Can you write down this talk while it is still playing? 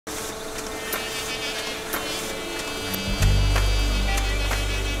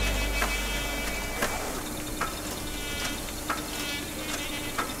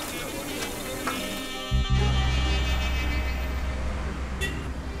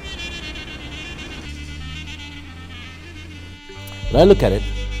When I look at it,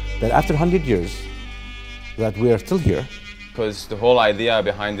 that after 100 years, that we are still here. Because the whole idea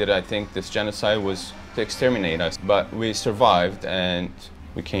behind it, I think, this genocide was to exterminate us. But we survived and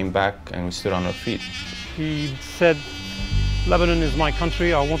we came back and we stood on our feet. He said, Lebanon is my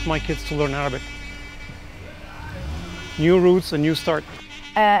country, I want my kids to learn Arabic. New roots, a new start.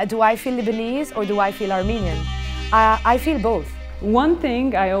 Do I feel Lebanese or do I feel Armenian? I feel both. One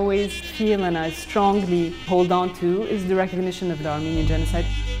thing I always feel and I strongly hold on to is the recognition of the Armenian Genocide.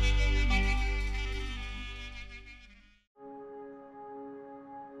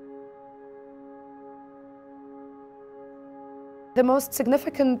 The most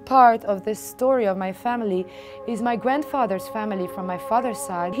significant part of this story of my family is my grandfather's family from my father's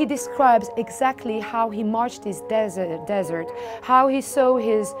side. He describes exactly how he marched this desert, how he saw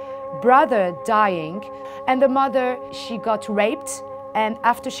his brother dying, and the mother, she got raped, and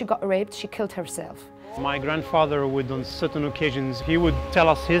after she got raped, she killed herself. My grandfather would, on certain occasions, he would tell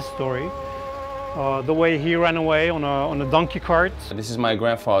us his story. The way he ran away on a donkey cart. This is my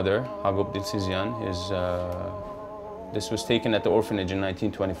grandfather, Harout Dilsizian. This was taken at the orphanage in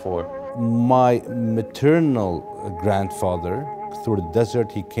 1924. My maternal grandfather, through the desert,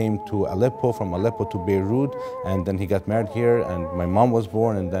 he came to Aleppo, from Aleppo to Beirut, and then he got married here, and my mom was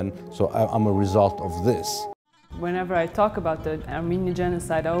born, and then, so I'm a result of this. Whenever I talk about the Armenian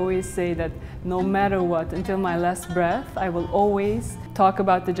Genocide, I always say that no matter what, until my last breath, I will always talk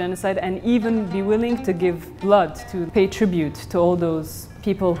about the genocide and even be willing to give blood to pay tribute to all those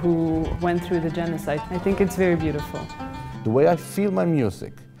people who went through the genocide. I think it's very beautiful. The way I feel my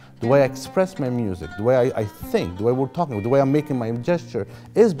music, the way I express my music, the way I think, the way we're talking, the way I'm making my gesture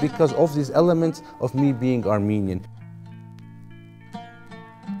is because of these elements of me being Armenian.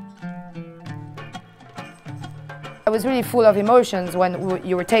 I was really full of emotions when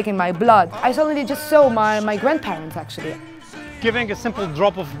you were taking my blood. I suddenly just saw my grandparents, actually. Giving a simple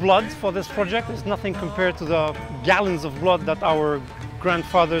drop of blood for this project is nothing compared to the gallons of blood that our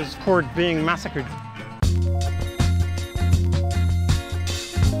grandfathers poured being massacred.